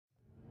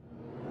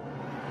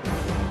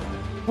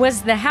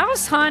Was the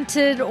house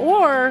haunted,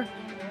 or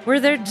were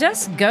there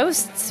just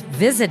ghosts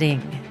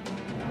visiting?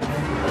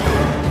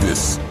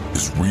 This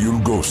is Real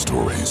Ghost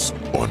Stories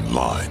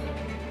Online.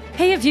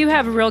 Hey, if you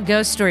have a real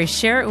ghost story,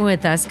 share it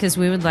with us because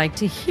we would like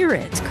to hear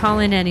it. Call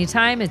in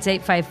anytime. It's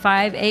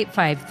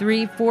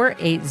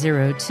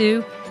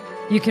 855-853-4802.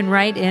 You can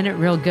write in at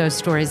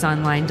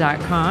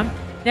realghoststoriesonline.com.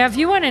 Now, if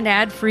you want an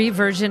ad-free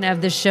version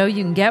of the show,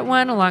 you can get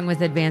one along with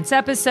advanced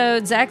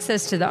episodes,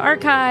 access to the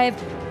archive.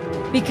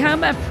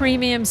 Become a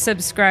premium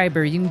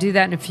subscriber. You can do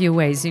that in a few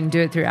ways. You can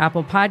do it through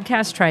Apple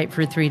Podcasts. Try it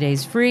for 3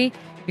 days free.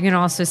 You can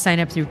also sign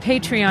up through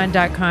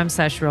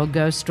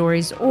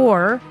patreon.com/realghoststories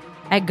or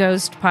at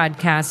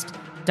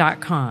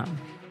ghostpodcast.com.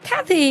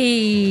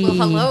 Kathy! Well,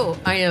 hello.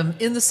 I am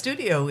in the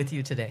studio with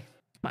you today.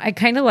 I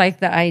kind of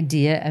like the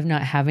idea of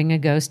not having a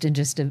ghost and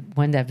just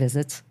one that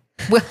visits.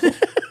 Well,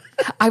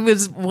 I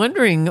was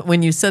wondering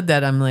when you said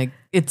that, I'm like,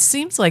 it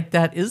seems like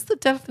that is the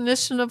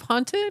definition of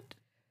haunted.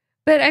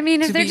 But I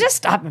mean, if they're just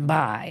stopping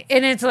by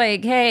and it's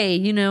like, hey,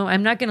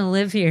 I'm not going to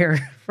live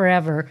here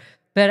forever,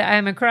 but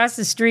I'm across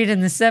the street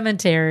in the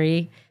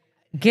cemetery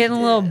getting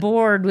a little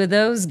bored with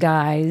those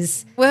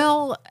guys.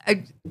 Well,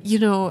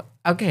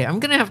 okay,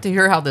 I'm going to have to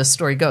hear how this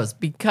story goes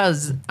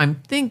because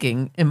I'm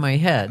thinking in my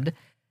head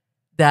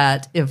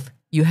that if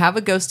you have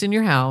a ghost in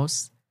your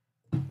house,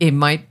 you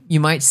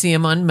might see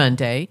him on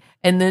Monday,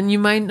 and then you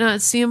might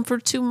not see him for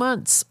 2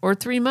 months or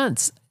 3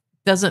 months.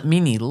 Doesn't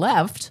mean he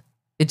left.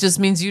 It just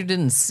means you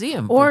didn't see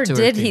him. Or for 2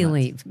 did or 3 he months.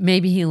 leave?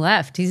 Maybe he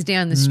left. He's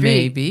down the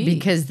street. Maybe.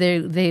 Because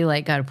they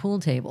like got a pool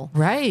table.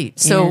 Right.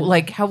 So And-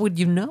 like, how would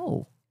you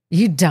know?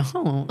 You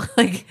don't.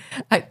 Like,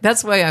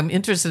 that's why I'm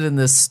interested in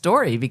this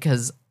story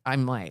because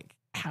I'm like,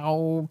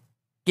 how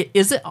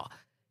is it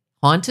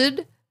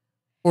haunted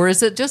or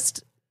is it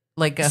just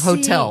like a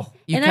hotel?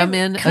 You and come I'm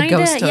in a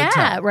ghost hotel.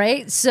 Yeah,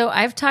 right. So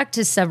I've talked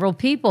to several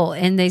people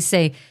and they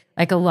say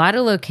like a lot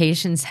of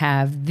locations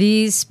have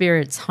these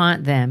spirits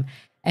haunt them.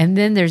 And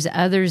then there's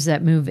others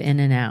that move in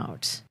and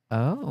out.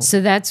 Oh. So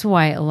that's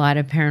why a lot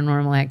of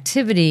paranormal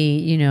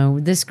activity,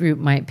 this group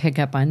might pick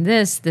up on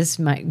this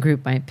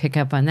group might pick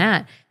up on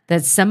that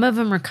some of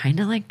them are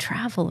kind of like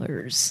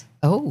travelers.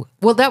 Oh,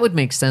 well, that would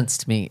make sense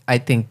to me. I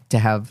think to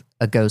have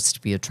a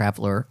ghost be a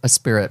traveler, a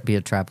spirit be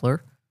a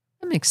traveler,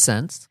 that makes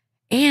sense.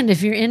 And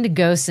if you're into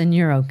ghosts and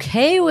you're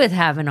okay with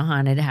having a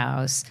haunted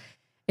house,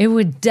 it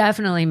would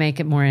definitely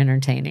make it more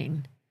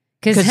entertaining.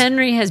 Because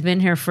Henry has been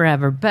here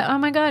forever. But, oh,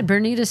 my God,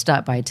 Bernita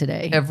stopped by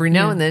today. Every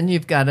now and then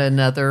you've got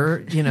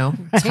another,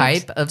 Right.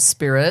 type of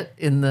spirit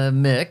in the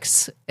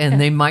mix,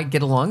 and they might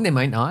get along. They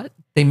might not.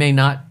 They may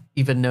not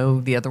even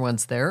know the other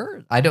one's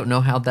there. I don't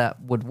know how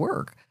that would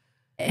work.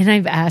 And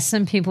I've asked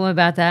some people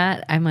about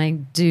that. I'm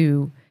like,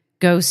 do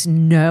ghosts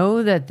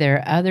know that there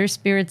are other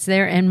spirits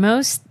there? And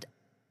most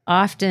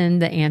often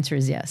the answer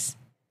is yes,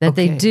 that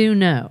they do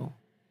know.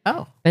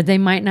 Oh. But they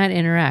might not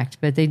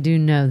interact, but they do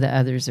know that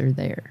others are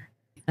there.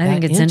 I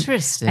think it's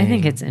interesting. I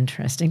think it's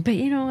interesting. But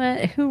you know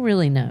what? Who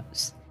really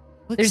knows?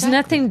 Well, There's exactly.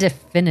 nothing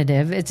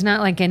definitive. It's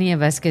not like any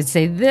of us could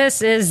say,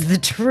 this is the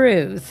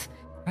truth.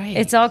 Right.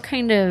 It's all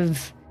kind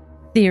of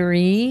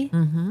theory.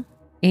 Mm-hmm.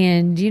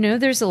 And,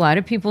 there's a lot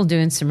of people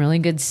doing some really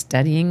good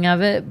studying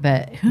of it,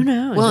 but who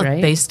knows, Well,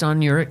 right? based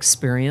on your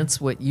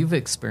experience, what you've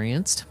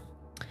experienced.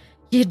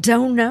 You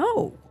don't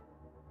know.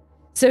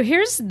 So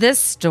here's this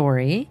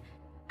story.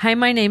 Hi,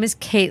 my name is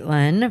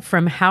Caitlin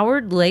from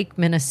Howard Lake,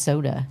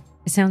 Minnesota.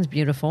 It sounds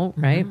beautiful,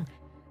 right? Mm-hmm.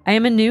 I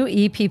am a new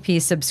EPP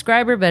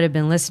subscriber, but have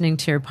been listening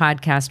to your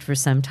podcast for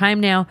some time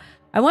now.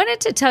 I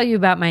wanted to tell you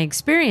about my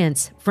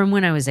experience from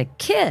when I was a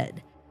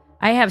kid.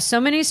 I have so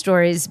many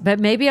stories, but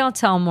maybe I'll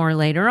tell more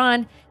later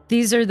on.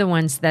 These are the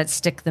ones that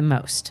stick the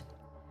most.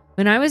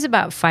 When I was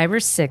about 5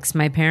 or 6,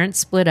 my parents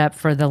split up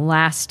for the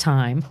last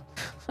time.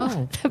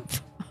 Oh,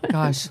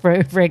 gosh.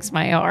 Breaks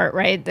my heart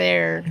right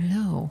there.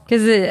 No.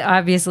 Because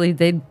obviously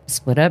they'd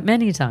split up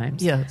many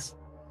times. Yes.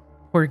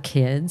 Poor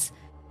kids.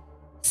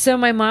 So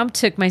my mom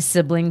took my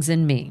siblings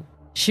and me.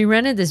 She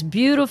rented this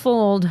beautiful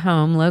old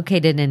home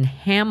located in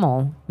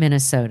Hamel,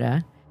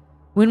 Minnesota.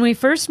 When we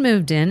first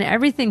moved in,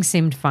 everything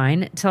seemed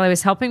fine until I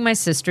was helping my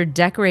sister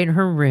decorate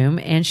her room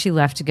and she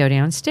left to go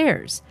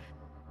downstairs.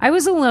 I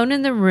was alone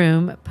in the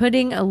room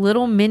putting a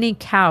little mini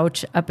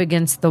couch up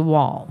against the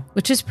wall,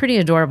 which is pretty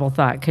adorable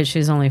thought because she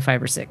was only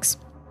 5 or 6.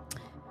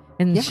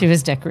 And she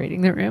was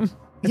decorating the room.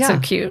 It's so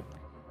cute.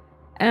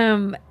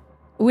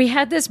 We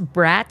had this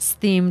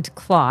Bratz-themed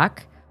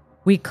clock.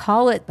 We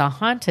call it the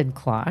haunted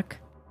clock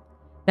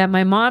that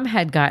my mom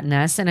had gotten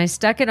us, and I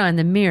stuck it on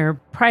the mirror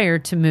prior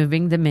to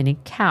moving the mini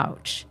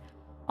couch.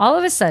 All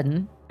of a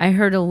sudden, I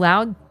heard a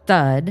loud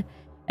thud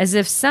as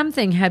if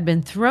something had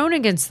been thrown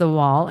against the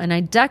wall, and I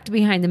ducked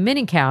behind the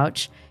mini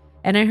couch,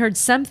 and I heard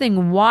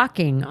something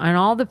walking on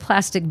all the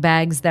plastic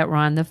bags that were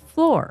on the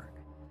floor.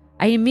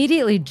 I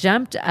immediately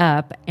jumped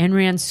up and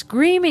ran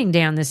screaming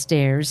down the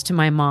stairs to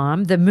my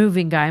mom, the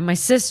moving guy, my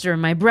sister,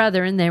 and my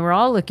brother, and they were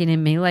all looking at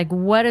me like,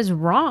 what is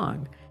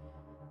wrong?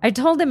 I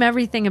told them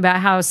everything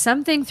about how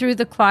something threw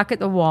the clock at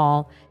the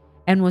wall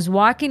and was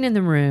walking in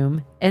the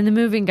room, and the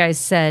moving guy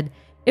said,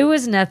 It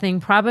was nothing,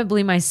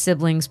 probably my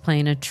siblings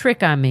playing a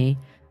trick on me.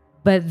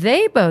 But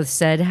they both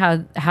said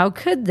how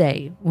could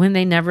they when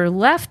they never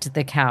left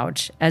the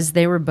couch as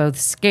they were both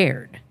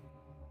scared.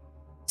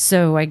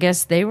 So I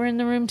guess they were in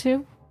the room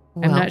too?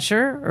 I'm not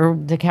sure. Or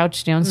the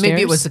couch downstairs?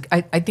 Maybe it was,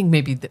 I think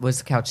maybe it was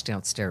the couch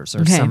downstairs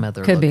or some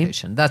other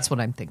location. That's what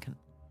I'm thinking.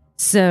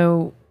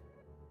 So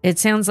it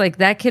sounds like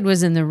that kid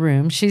was in the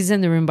room. She's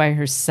in the room by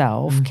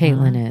herself.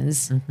 Caitlin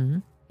is.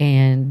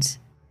 And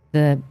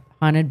the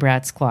haunted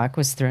Bratz clock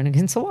was thrown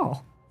against the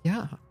wall.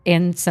 Yeah.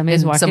 And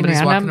somebody's walking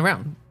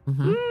around.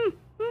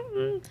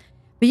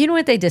 But you know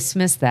what? They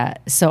dismiss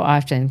that so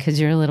often because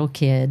you're a little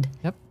kid.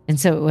 Yep. And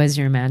so it was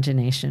your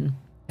imagination.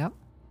 Yep.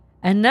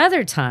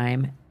 Another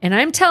time, and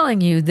I'm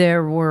telling you,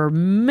 there were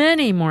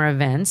many more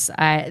events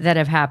that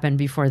have happened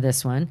before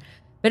this one.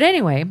 But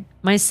anyway,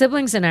 my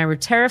siblings and I were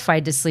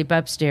terrified to sleep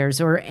upstairs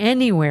or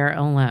anywhere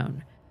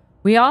alone.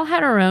 We all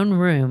had our own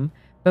room,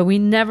 but we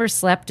never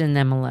slept in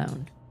them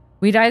alone.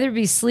 We'd either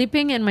be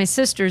sleeping in my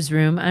sister's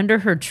room under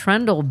her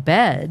trundle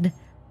bed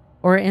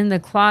or in the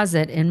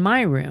closet in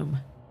my room.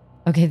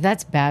 Okay,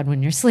 that's bad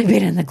when you're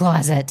sleeping in the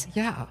closet.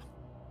 Yeah.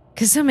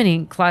 Because so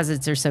many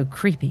closets are so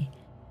creepy.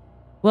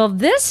 Well,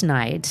 this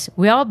night,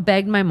 we all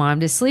begged my mom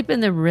to sleep in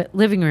the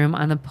living room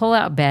on the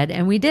pull-out bed,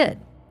 and we did.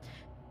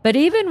 But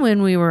even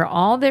when we were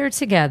all there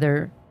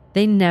together,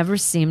 they never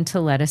seemed to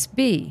let us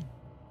be.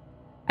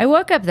 I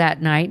woke up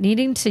that night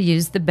needing to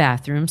use the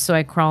bathroom, so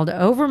I crawled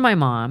over my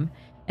mom,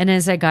 and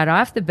as I got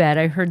off the bed,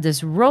 I heard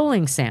this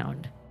rolling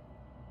sound.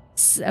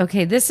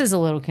 Okay, this is a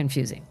little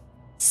confusing.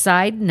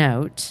 Side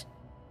note,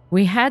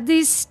 we had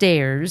these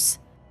stairs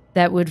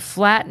that would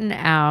flatten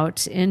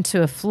out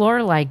into a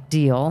floor-like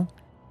deal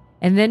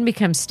and then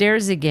become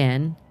stairs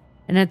again,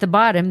 and at the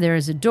bottom there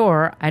is a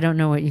door. I don't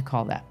know what you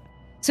call that.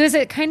 So is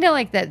it kind of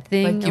like that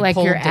thing, like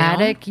your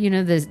attic, you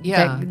know,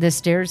 the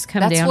stairs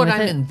come down with it? That's what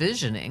I'm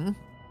envisioning.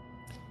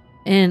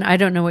 And I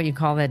don't know what you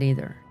call that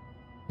either.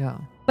 Yeah.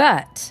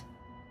 But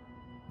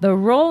the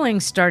rolling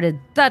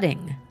started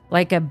thudding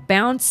like a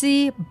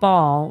bouncy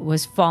ball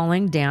was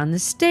falling down the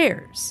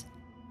stairs.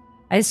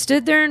 I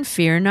stood there in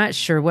fear, not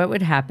sure what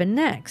would happen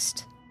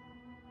next.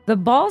 The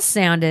ball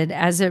sounded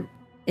as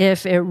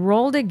if it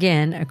rolled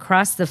again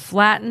across the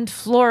flattened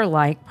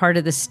floor-like part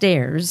of the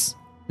stairs.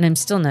 And I'm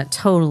still not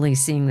totally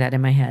seeing that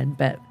in my head,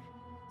 but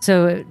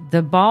so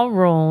the ball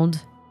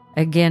rolled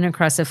again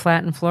across the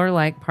flattened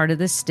floor-like part of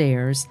the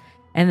stairs,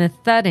 and the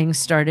thudding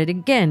started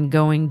again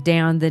going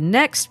down the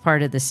next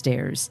part of the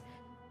stairs.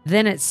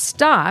 Then it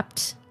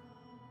stopped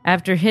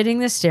after hitting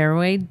the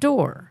stairway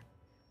door.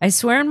 I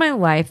swear on my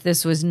life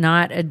this was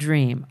not a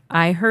dream.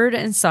 I heard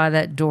and saw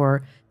that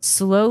door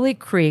slowly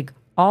creak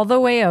all the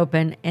way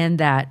open, and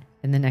the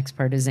next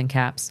part is in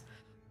caps,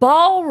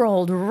 ball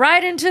rolled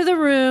right into the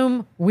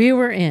room we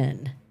were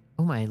in.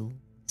 Oh my.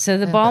 So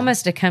the ball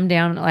must have come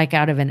down like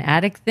out of an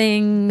attic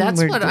thing.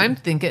 That's what I'm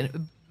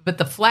thinking. But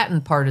the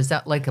flattened part, is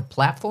that like a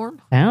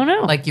platform? I don't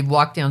know. Like you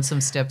walk down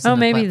some steps. Oh,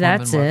 maybe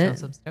that's it. Down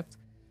some steps?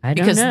 I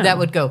don't know. Because that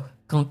would go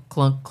clunk,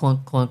 clunk,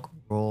 clunk, clunk,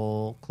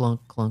 roll,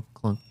 clunk, clunk,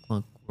 clunk,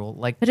 clunk, roll,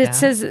 like but that. It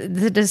says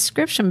the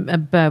description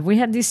above, we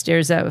had these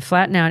stairs that would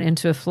flatten out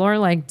into a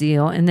floor-like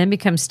deal and then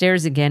become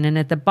stairs again. And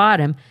at the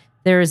bottom,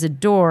 there is a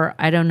door.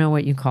 I don't know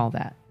what you call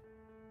that.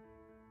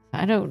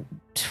 I don't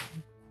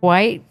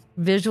quite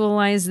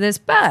visualize this,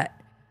 but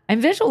I'm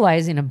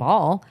visualizing a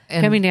ball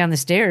coming down the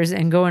stairs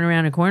and going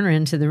around a corner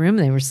into the room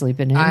they were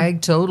sleeping in. I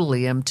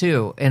totally am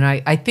too. And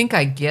I think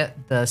I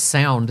get the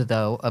sound,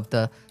 though, of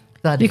the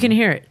thudding. You can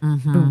hear it.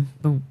 Boom,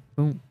 boom,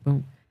 boom,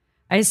 boom.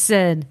 I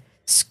said,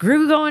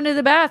 screw going to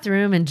the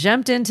bathroom, and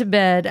jumped into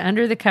bed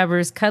under the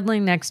covers,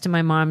 cuddling next to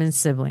my mom and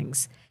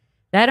siblings.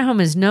 That home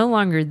is no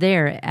longer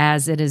there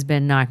as it has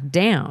been knocked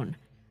down.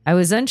 I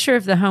was unsure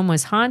if the home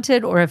was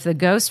haunted or if the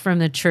ghosts from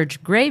the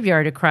church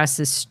graveyard across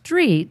the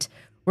street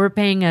were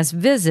paying us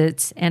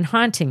visits and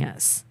haunting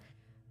us.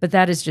 But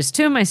that is just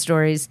two of my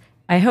stories.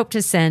 I hope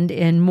to send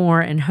in more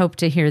and hope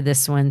to hear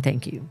this one.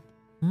 Thank you.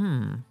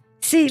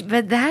 See,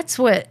 but that's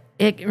what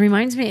it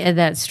reminds me of,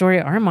 that story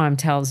our mom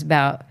tells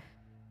about.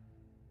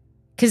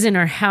 Because in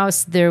our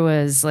house, there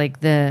was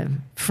like the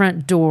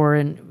front door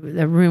and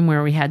the room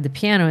where we had the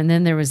piano, and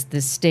then there was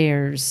the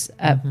stairs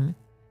up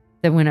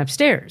that went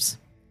upstairs.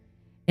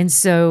 And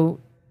so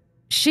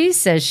she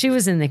says she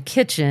was in the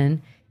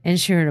kitchen and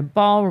she heard a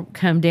ball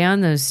come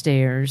down those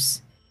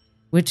stairs,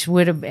 which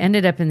would have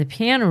ended up in the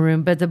piano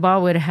room, but the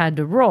ball would have had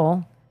to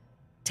roll,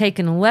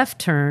 taken a left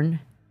turn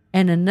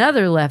and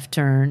another left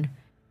turn,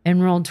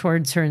 and rolled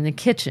towards her in the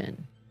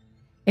kitchen.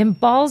 And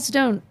balls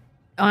don't,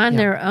 on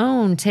their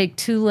own, take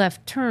two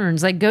left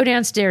turns. Like go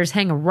downstairs,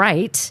 hang a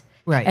right,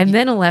 and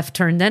then a left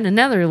turn, then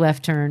another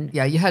left turn.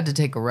 Yeah, you had to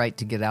take a right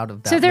to get out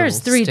of that. So there's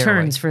three stairway.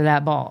 turns for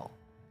that ball.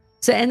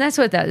 So, and that's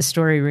what that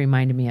story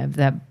reminded me of,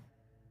 that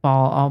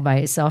ball all by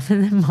itself.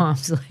 And then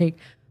mom's like,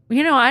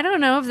 you know, I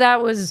don't know if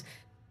that was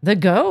the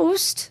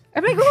ghost.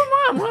 I'm like,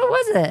 oh, mom, what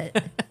was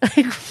it?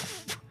 Like,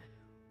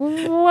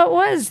 What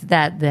was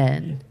that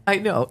then? I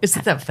know.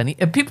 Isn't that funny?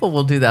 And people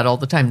will do that all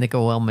the time. They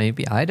go, well,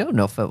 maybe I don't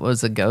know if it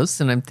was a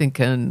ghost. And I'm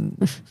thinking,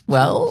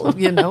 well,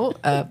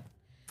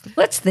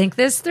 Let's think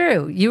this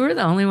through. You were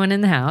the only one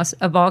in the house.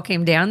 A ball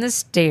came down the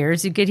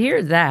stairs. You could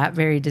hear that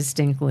very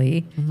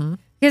distinctly.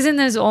 Because in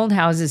those old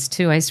houses,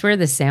 too, I swear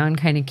the sound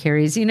kind of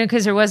carries,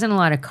 because there wasn't a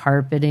lot of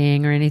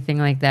carpeting or anything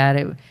like that.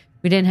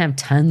 We didn't have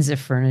tons of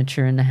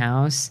furniture in the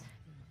house.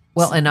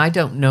 well, and I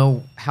don't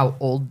know how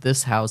old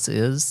this house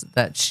is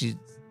that she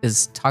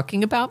is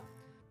talking about.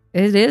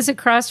 It is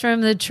across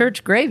from the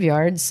church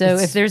graveyard. So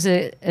if there's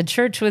a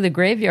church with a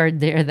graveyard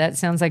there, that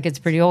sounds like it's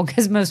pretty old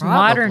because most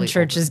modern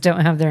churches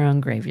don't have their own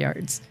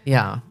graveyards.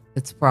 Yeah,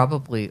 it's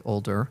probably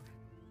older.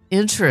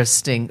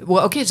 Interesting.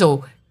 Well, okay,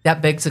 so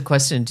that begs the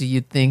question. Do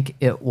you think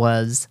it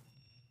was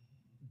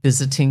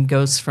visiting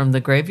ghosts from the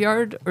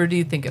graveyard or do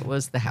you think it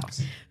was the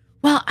house?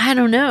 Well, I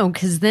don't know,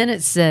 because then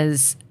it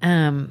says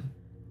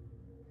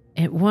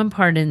at one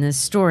part in this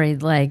story,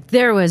 like,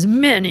 there was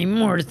many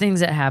more things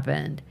that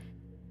happened.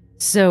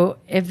 So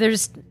if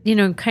there's,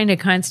 kind of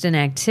constant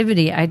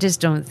activity, I just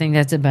don't think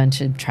that's a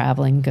bunch of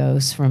traveling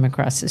ghosts from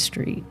across the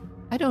street.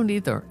 I don't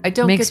either. I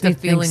don't Makes get me the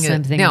feeling think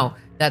something. Now,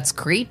 that's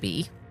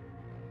creepy,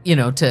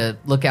 to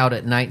look out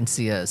at night and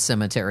see a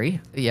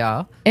cemetery.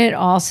 Yeah. It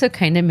also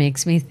kind of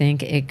makes me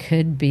think it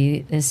could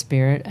be the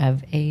spirit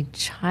of a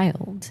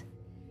child.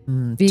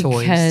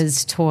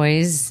 Because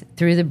toys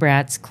threw the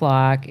Bratz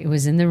clock. It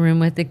was in the room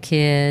with the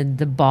kid,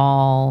 the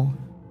ball.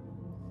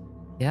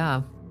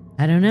 Yeah.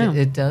 I don't know.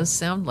 It does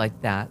sound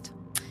like that.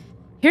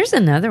 Here's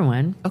another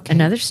one. Okay.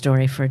 Another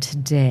story for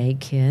today,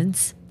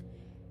 kids.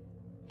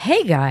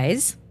 Hey,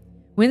 guys.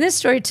 When this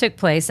story took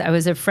place, I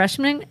was a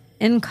freshman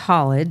in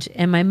college,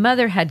 and my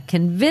mother had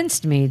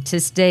convinced me to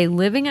stay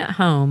living at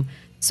home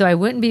so I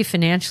wouldn't be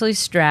financially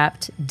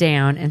strapped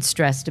down and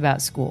stressed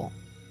about school.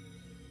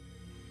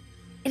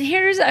 And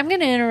I'm going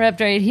to interrupt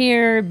right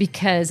here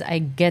because I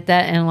get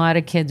that. And a lot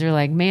of kids are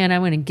like, man, I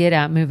want to get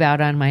out, move out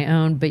on my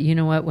own. But you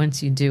know what?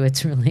 Once you do,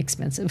 it's really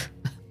expensive.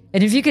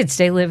 And if you could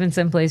stay living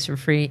someplace for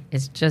free,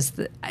 it's just,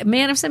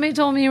 man, if somebody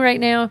told me right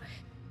now,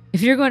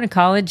 if you're going to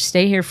college,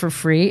 stay here for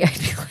free, I'd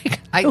be like,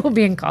 I will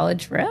be in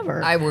college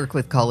forever. I work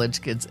with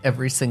college kids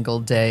every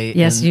single day.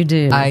 Yes, you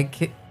do. I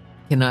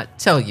cannot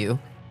tell you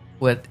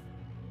what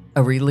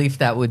a relief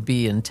that would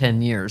be in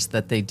 10 years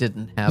that they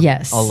didn't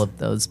have all of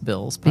those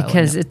bills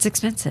because up. It's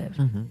expensive.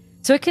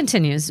 So it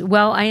continues.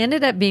 Well, I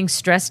ended up being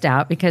stressed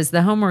out because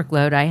the homework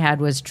load I had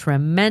was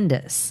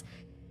tremendous.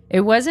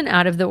 It wasn't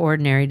out of the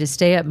ordinary to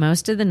stay up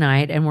most of the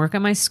night and work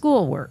on my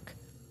schoolwork.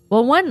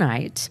 Well, one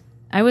night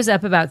I was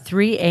up about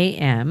 3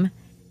 a.m.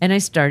 and I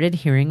started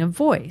hearing a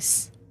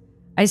voice.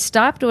 I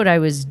stopped what I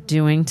was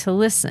doing to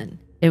listen.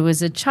 It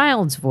was a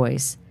child's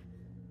voice,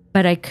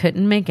 but I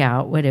couldn't make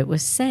out what it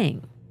was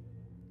saying.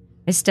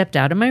 I stepped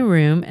out of my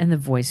room and the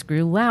voice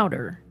grew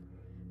louder.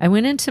 I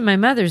went into my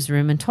mother's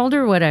room and told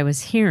her what I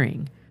was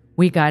hearing.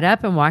 We got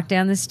up and walked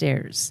down the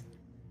stairs.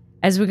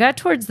 As we got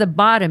towards the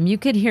bottom, you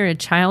could hear a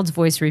child's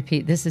voice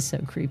repeat. This is so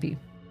creepy.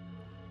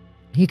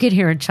 You could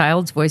hear a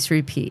child's voice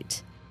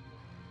repeat.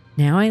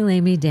 Now I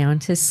lay me down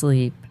to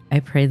sleep.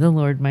 I pray the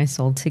Lord my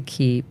soul to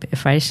keep.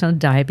 If I shall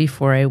die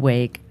before I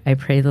wake, I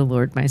pray the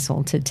Lord my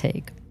soul to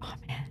take. Oh,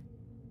 man.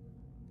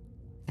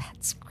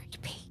 That's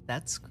creepy.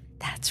 That's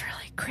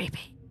really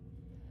creepy.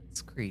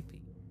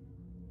 Creepy.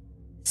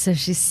 So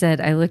she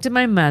said, I looked at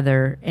my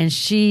mother and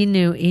she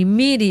knew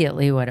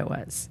immediately what it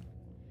was.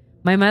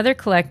 My mother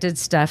collected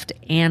stuffed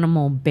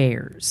animal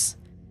bears.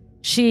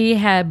 She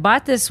had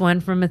bought this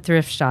one from a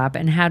thrift shop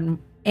and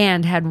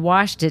had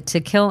washed it to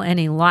kill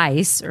any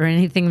lice or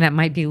anything that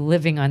might be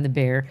living on the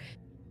bear.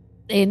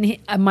 And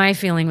my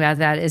feeling about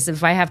that is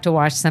if I have to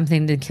wash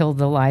something to kill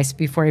the lice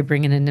before I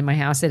bring it into my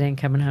house, it ain't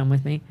coming home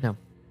with me. No.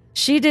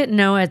 She didn't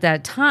know at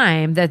that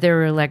time that there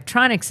were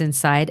electronics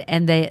inside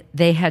and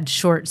they had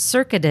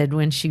short-circuited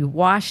when she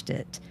washed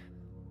it.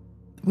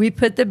 We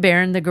put the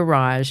bear in the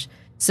garage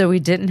so we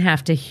didn't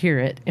have to hear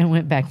it and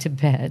went back to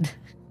bed.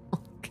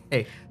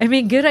 Okay. I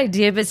mean, good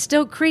idea, but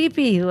still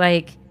creepy.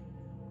 Like,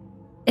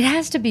 it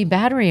has to be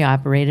battery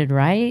operated,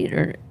 right?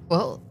 Or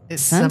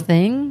it's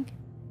something.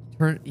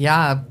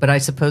 Yeah, but I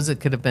suppose it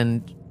could have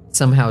been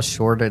somehow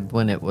shorted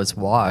when it was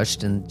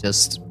washed and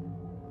just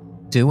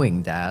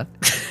doing that.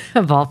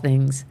 Of all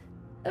things.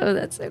 Oh,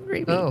 that's so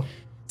creepy. Oh.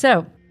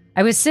 So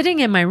I was sitting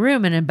in my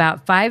room, and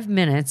about 5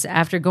 minutes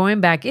after going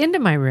back into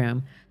my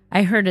room,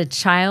 I heard a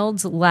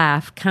child's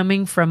laugh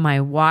coming from my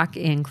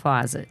walk-in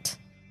closet.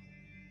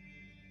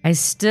 I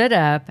stood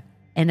up,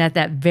 and at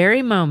that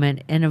very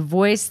moment, in a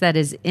voice that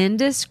is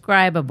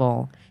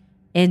indescribable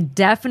and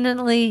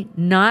definitely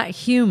not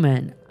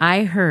human,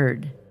 I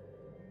heard,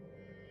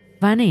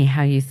 "Funny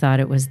how you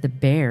thought it was the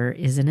bear,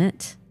 isn't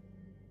it?"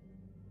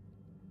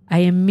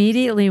 I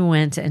immediately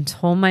went and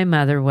told my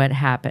mother what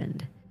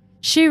happened.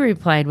 She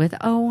replied with,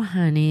 "Oh,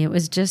 honey, it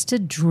was just a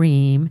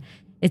dream.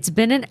 It's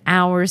been an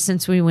hour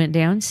since we went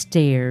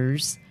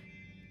downstairs."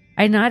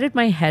 I nodded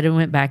my head and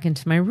went back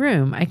into my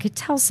room. I could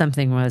tell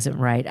something wasn't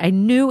right. I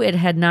knew it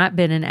had not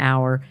been an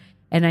hour,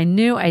 and I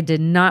knew I did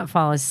not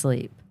fall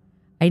asleep.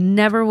 I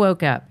never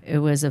woke up. It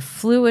was a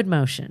fluid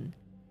motion.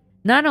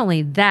 Not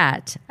only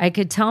that, I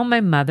could tell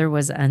my mother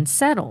was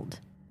unsettled.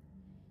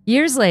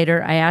 Years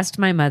later, I asked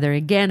my mother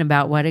again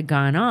about what had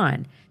gone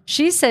on.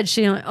 She said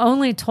she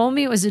only told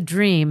me it was a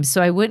dream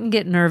so I wouldn't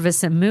get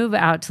nervous and move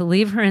out to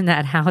leave her in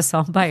that house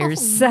all by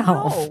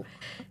herself. No.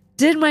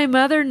 Did my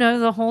mother know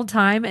the whole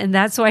time, and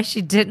that's why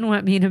she didn't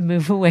want me to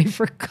move away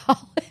for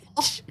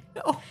college?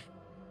 No.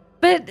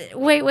 But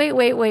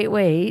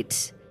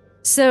wait.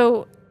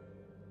 So,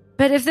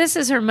 but if this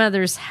is her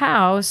mother's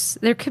house,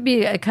 there could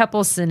be a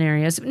couple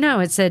scenarios. No,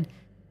 it said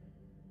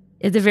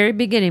at the very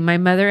beginning, my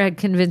mother had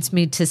convinced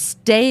me to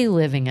stay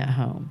living at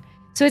home.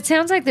 So it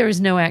sounds like there was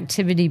no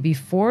activity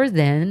before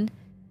then.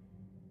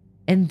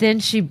 And then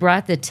she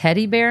brought the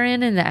teddy bear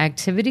in and the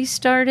activity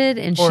started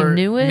and she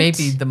knew it.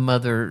 Maybe the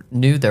mother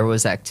knew there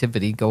was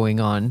activity going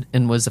on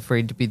and was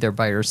afraid to be there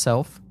by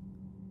herself.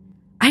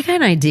 I got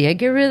an idea.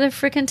 Get rid of the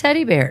freaking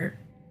teddy bear.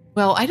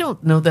 Well, I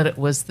don't know that it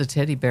was the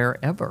teddy bear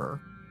ever.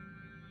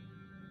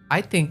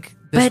 I think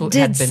this But had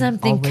did been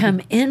something already-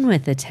 come in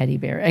with the teddy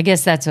bear? I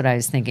guess that's what I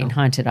was thinking.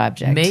 Haunted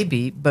object.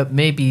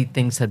 Maybe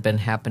things had been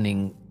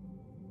happening,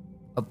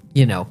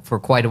 for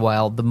quite a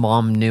while. The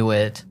mom knew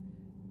it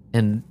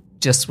and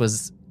just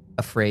was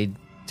afraid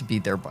to be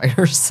there by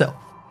herself.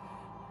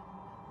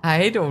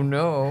 I don't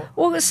know.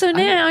 Well, so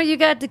now you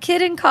got the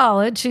kid in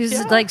college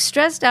who's like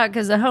stressed out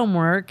because of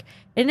homework.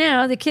 And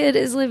now the kid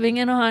is living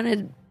in a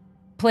haunted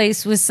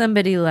place with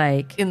somebody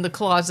like, In the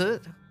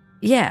closet.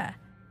 yeah.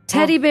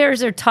 Teddy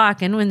bears are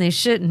talking when they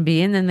shouldn't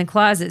be. And then the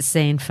closet's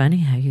saying, funny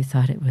how you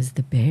thought it was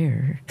the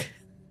bear.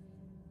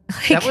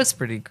 That was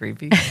pretty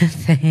creepy.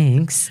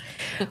 Thanks.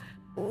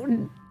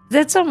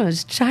 That's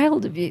almost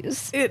child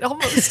abuse. It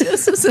almost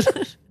is, isn't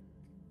it?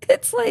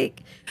 It's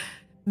like,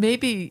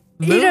 Maybe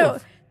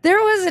move. There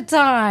was a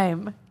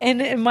time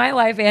in my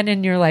life and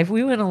in your life,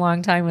 we went a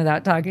long time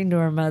without talking to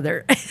our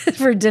mother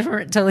for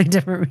totally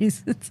different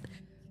reasons.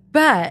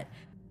 But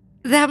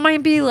that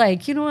might be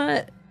like, you know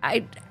what?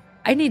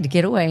 I need to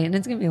get away, and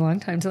it's going to be a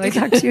long time till I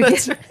talk to you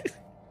again.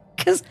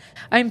 Because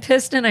I'm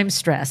pissed and I'm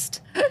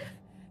stressed. There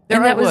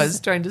And I that was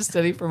trying to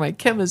study for my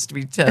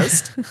chemistry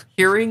test,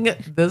 hearing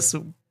this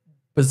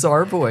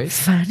bizarre voice.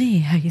 Funny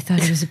how you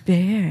thought it was a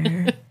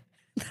bear.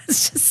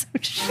 That's just so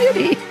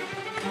shitty.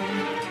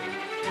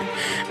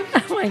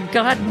 Oh my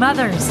God,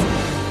 mothers.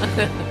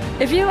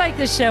 If you like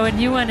the show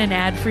and you want an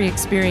ad-free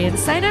experience,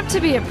 sign up to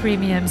be a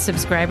premium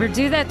subscriber.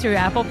 Do that through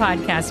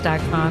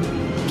applepodcast.com.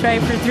 Try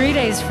it for 3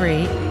 days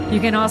free. You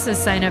can also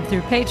sign up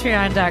through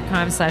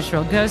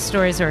patreon.com/Real Ghost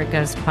Stories or at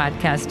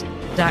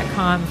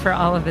ghostpodcast.com for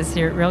all of us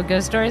here at Real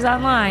Ghost Stories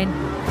Online.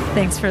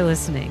 Thanks for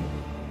listening.